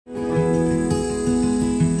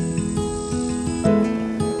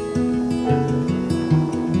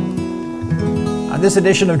On this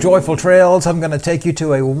edition of Joyful Trails, I'm going to take you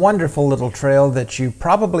to a wonderful little trail that you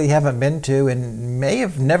probably haven't been to and may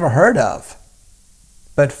have never heard of.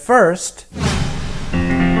 But first, Old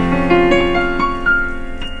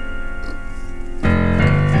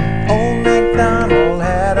MacDonald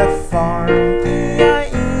had a farm,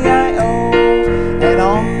 E-I-E-I-O, and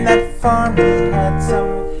on that farm he had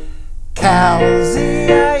some cows,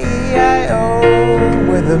 E-I-E-I-O,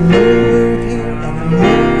 with a moo here and a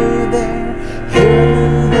moo there, here a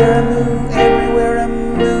moo, there a moo, everywhere a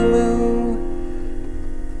moo moo.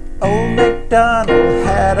 Old MacDonald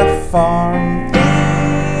had a farm, E-I-E-I-O.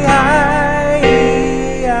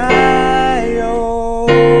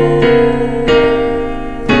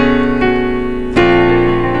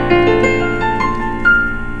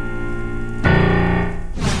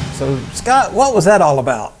 So, Scott, what was that all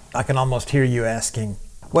about? I can almost hear you asking.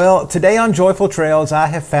 Well, today on Joyful Trails, I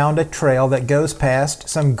have found a trail that goes past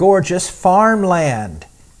some gorgeous farmland,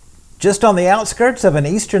 just on the outskirts of an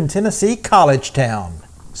eastern Tennessee college town.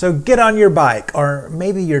 So get on your bike, or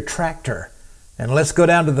maybe your tractor, and let's go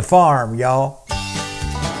down to the farm, y'all.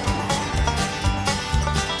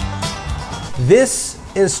 This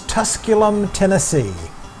is Tusculum, Tennessee,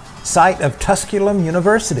 site of Tusculum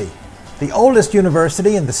University, the oldest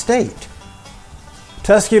university in the state.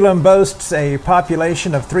 Tusculum boasts a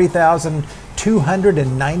population of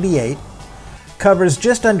 3,298, covers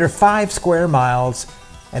just under 5 square miles,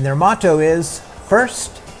 and their motto is,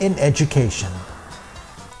 First in Education.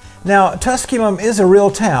 Now, Tusculum is a real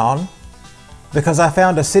town because I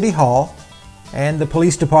found a city hall and the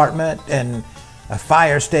police department and a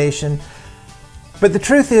fire station, but the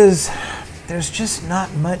truth is, there's just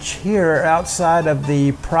not much here outside of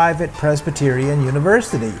the private Presbyterian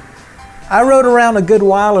University. I rode around a good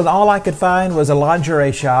while and all I could find was a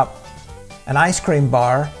lingerie shop, an ice cream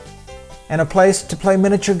bar, and a place to play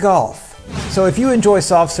miniature golf. So if you enjoy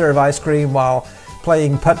soft serve ice cream while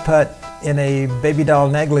playing putt-putt in a baby doll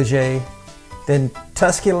negligee, then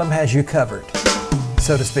Tusculum has you covered,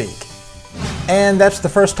 so to speak. And that's the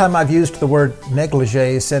first time I've used the word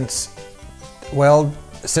negligee since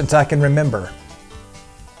I can remember.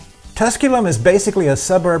 Tusculum is basically a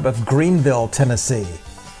suburb of Greenville, Tennessee.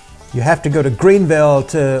 You have to go to Greenville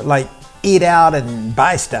to, eat out and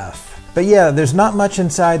buy stuff. But yeah, there's not much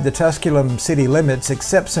inside the Tusculum city limits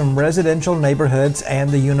except some residential neighborhoods and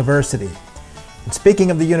the university. And speaking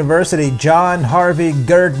of the university, John Harvey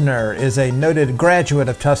Gardner is a noted graduate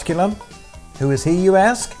of Tusculum. Who is he, you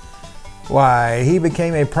ask? Why, he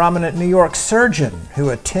became a prominent New York surgeon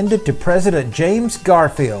who attended to President James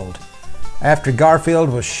Garfield after Garfield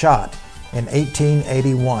was shot in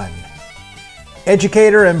 1881.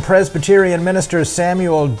 Educator and Presbyterian minister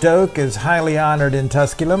Samuel Doak is highly honored in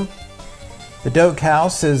Tusculum. The Doak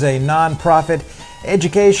House is a non-profit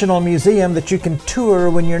educational museum that you can tour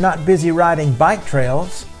when you're not busy riding bike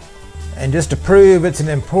trails. And just to prove it's an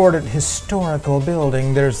important historical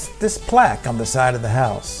building, there's this plaque on the side of the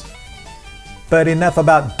house. But enough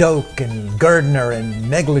about Doak and Gardner and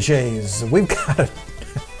negligees. We've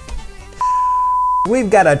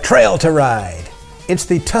got a trail to ride. It's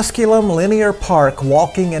the Tusculum Linear Park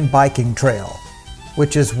Walking and Biking Trail,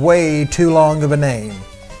 which is way too long of a name.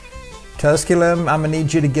 Tusculum, I'm gonna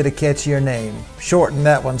need you to get a catchier name. Shorten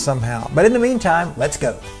that one somehow. But in the meantime, let's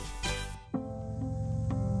go.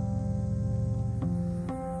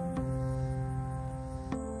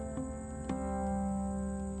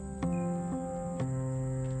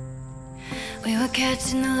 We were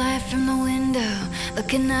catching the light from the window.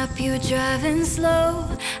 Looking up, you were driving slow.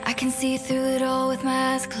 I can see through it all with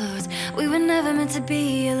my eyes closed. We were never meant to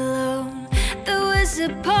be alone. There was a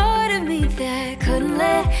part of me that couldn't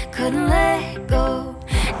let go.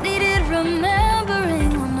 Needed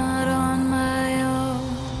remembering I'm not on my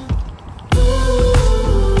own.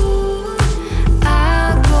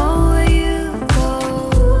 I'll go where you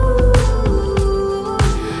go.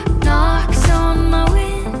 Knocks on my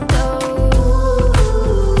window.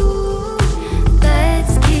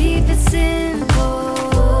 Let's keep it simple.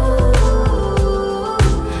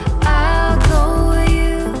 I'll go where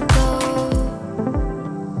you go.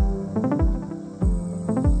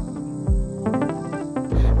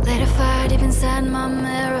 Lit a fire deep inside my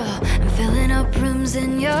mirror. I'm filling up rooms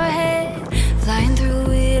in your head. Flying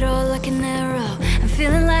through it all like an arrow. I'm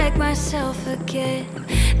feeling like myself again.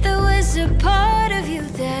 There was a part of you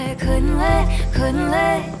that couldn't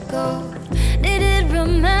let go. Needed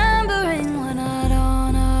remembering we're not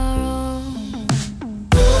on our own.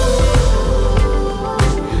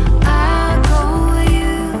 I'll go where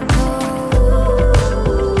you go.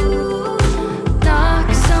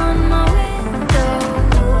 Knocks on my window.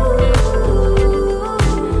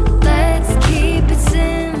 Let's keep it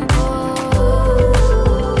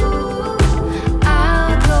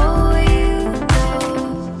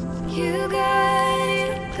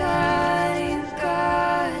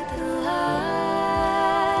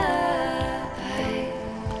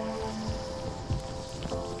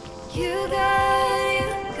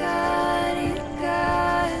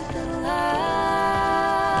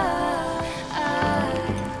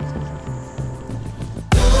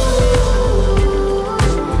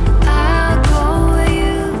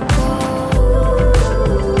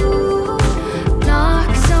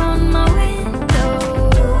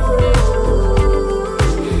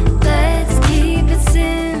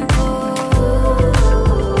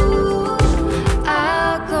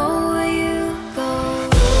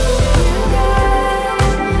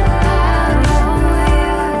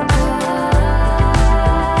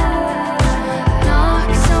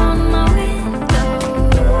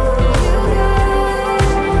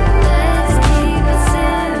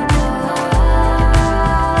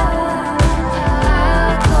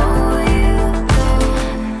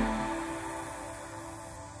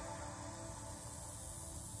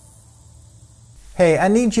Hey, I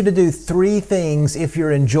need you to do 3 things if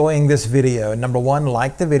you're enjoying this video. Number 1,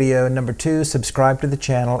 like the video. Number 2, subscribe to the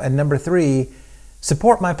channel. And number 3,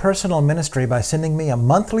 support my personal ministry by sending me a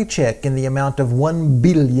monthly check in the amount of $1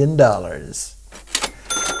 billion.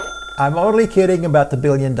 I'm only kidding about the $1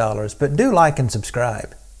 billion, but do like and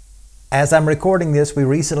subscribe. As I'm recording this, we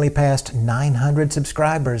recently passed 900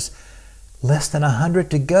 subscribers. Less than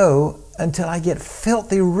 100 to go until I get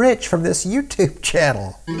filthy rich from this YouTube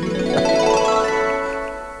channel.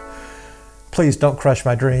 Please don't crush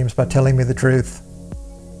my dreams by telling me the truth.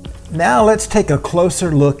 Now let's take a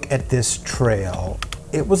closer look at this trail.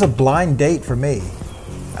 It was a blind date for me.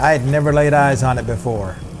 I had never laid eyes on it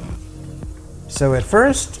before. So at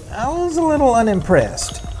first, I was a little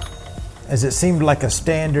unimpressed, as it seemed like a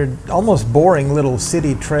standard, almost boring little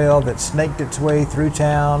city trail that snaked its way through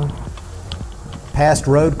town, past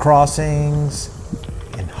road crossings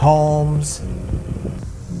and homes,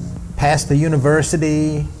 past the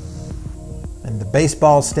university and the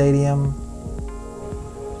baseball stadium.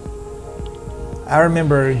 I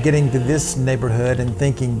remember getting to this neighborhood and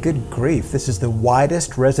thinking, good grief, this is the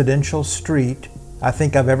widest residential street I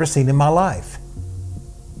think I've ever seen in my life.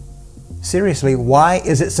 Seriously, why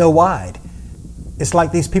is it so wide? It's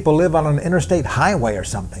like these people live on an interstate highway or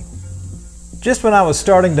something. Just when I was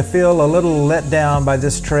starting to feel a little let down by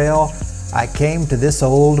this trail, I came to this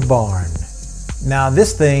old barn. Now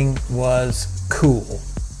this thing was cool,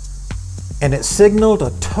 and it signaled a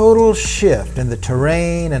total shift in the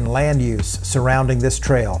terrain and land use surrounding this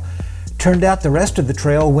trail. Turned out the rest of the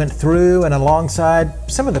trail went through and alongside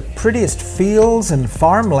some of the prettiest fields and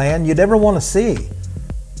farmland you'd ever want to see,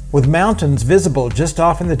 with mountains visible just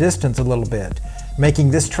off in the distance a little bit, making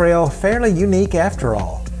this trail fairly unique after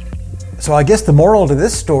all. So I guess the moral to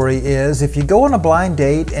this story is, if you go on a blind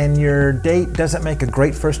date and your date doesn't make a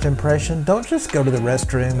great first impression, don't just go to the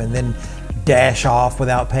restroom and then dash off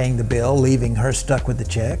without paying the bill, leaving her stuck with the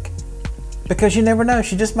check. Because you never know,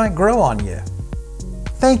 she just might grow on you.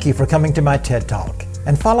 Thank you for coming to my TED Talk,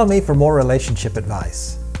 and follow me for more relationship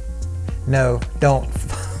advice. No, don't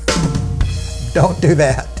do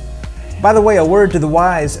that. By the way, a word to the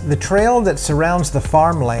wise, the trail that surrounds the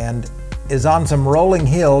farmland is on some rolling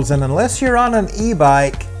hills, and unless you're on an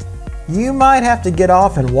e-bike, you might have to get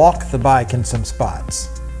off and walk the bike in some spots,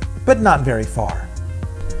 but not very far.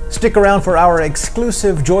 Stick around for our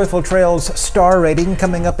exclusive Joyful Trails star rating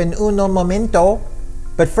coming up in uno momento.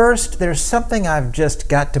 But first, there's something I've just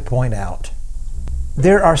got to point out.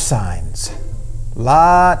 There are signs.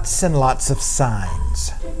 Lots and lots of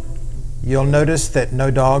signs. You'll notice that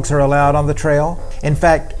no dogs are allowed on the trail. In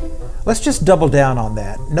fact, let's just double down on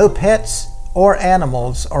that. No pets or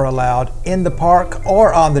animals are allowed in the park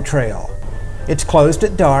or on the trail. It's closed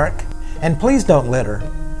at dark, and please don't litter.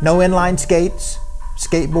 No inline skates,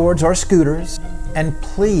 skateboards, or scooters. And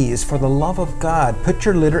please, for the love of God, put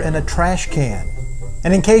your litter in a trash can.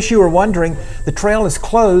 And in case you were wondering, the trail is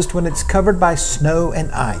closed when it's covered by snow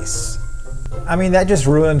and ice. I mean, that just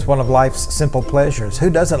ruins one of life's simple pleasures. Who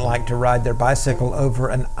doesn't like to ride their bicycle over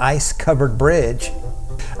an ice-covered bridge?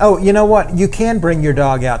 Oh, you know what? You can bring your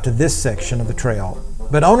dog out to this section of the trail,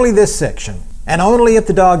 but only this section, and only if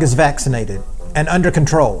the dog is vaccinated and under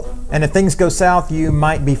control. And if things go south, you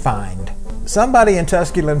might be fined. Somebody in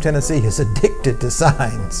Tusculum, Tennessee is addicted to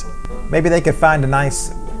signs. Maybe they could find a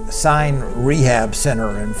nice sign rehab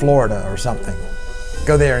center in Florida or something.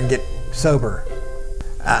 Go there and get sober.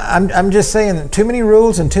 I'm just saying, too many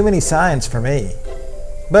rules and too many signs for me.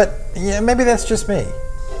 But yeah, maybe that's just me.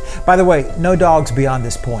 By the way, no dogs beyond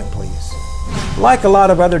this point, please. Like a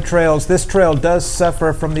lot of other trails, this trail does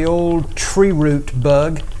suffer from the old tree root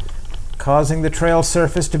bug, causing the trail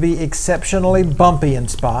surface to be exceptionally bumpy in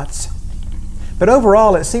spots. But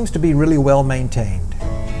overall, it seems to be really well maintained.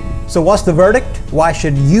 So what's the verdict? Why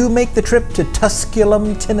should you make the trip to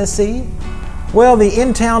Tusculum, Tennessee? Well, the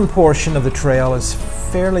in-town portion of the trail is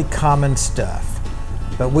fairly common stuff.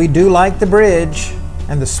 But we do like the bridge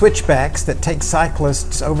and the switchbacks that take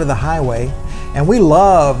cyclists over the highway. And we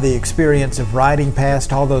love the experience of riding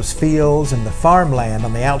past all those fields and the farmland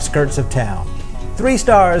on the outskirts of town. 3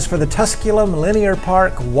 stars for the Tusculum Linear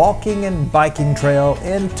Park Walking and Biking Trail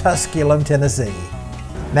in Tusculum, Tennessee.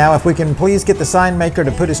 Now, if we can please get the sign maker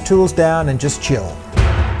to put his tools down and just chill.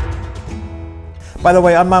 By the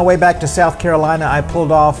way, on my way back to South Carolina, I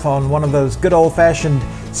pulled off on one of those good old-fashioned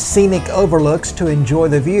scenic overlooks to enjoy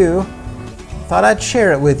the view. Thought I'd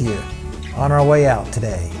share it with you on our way out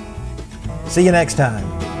today. See you next time.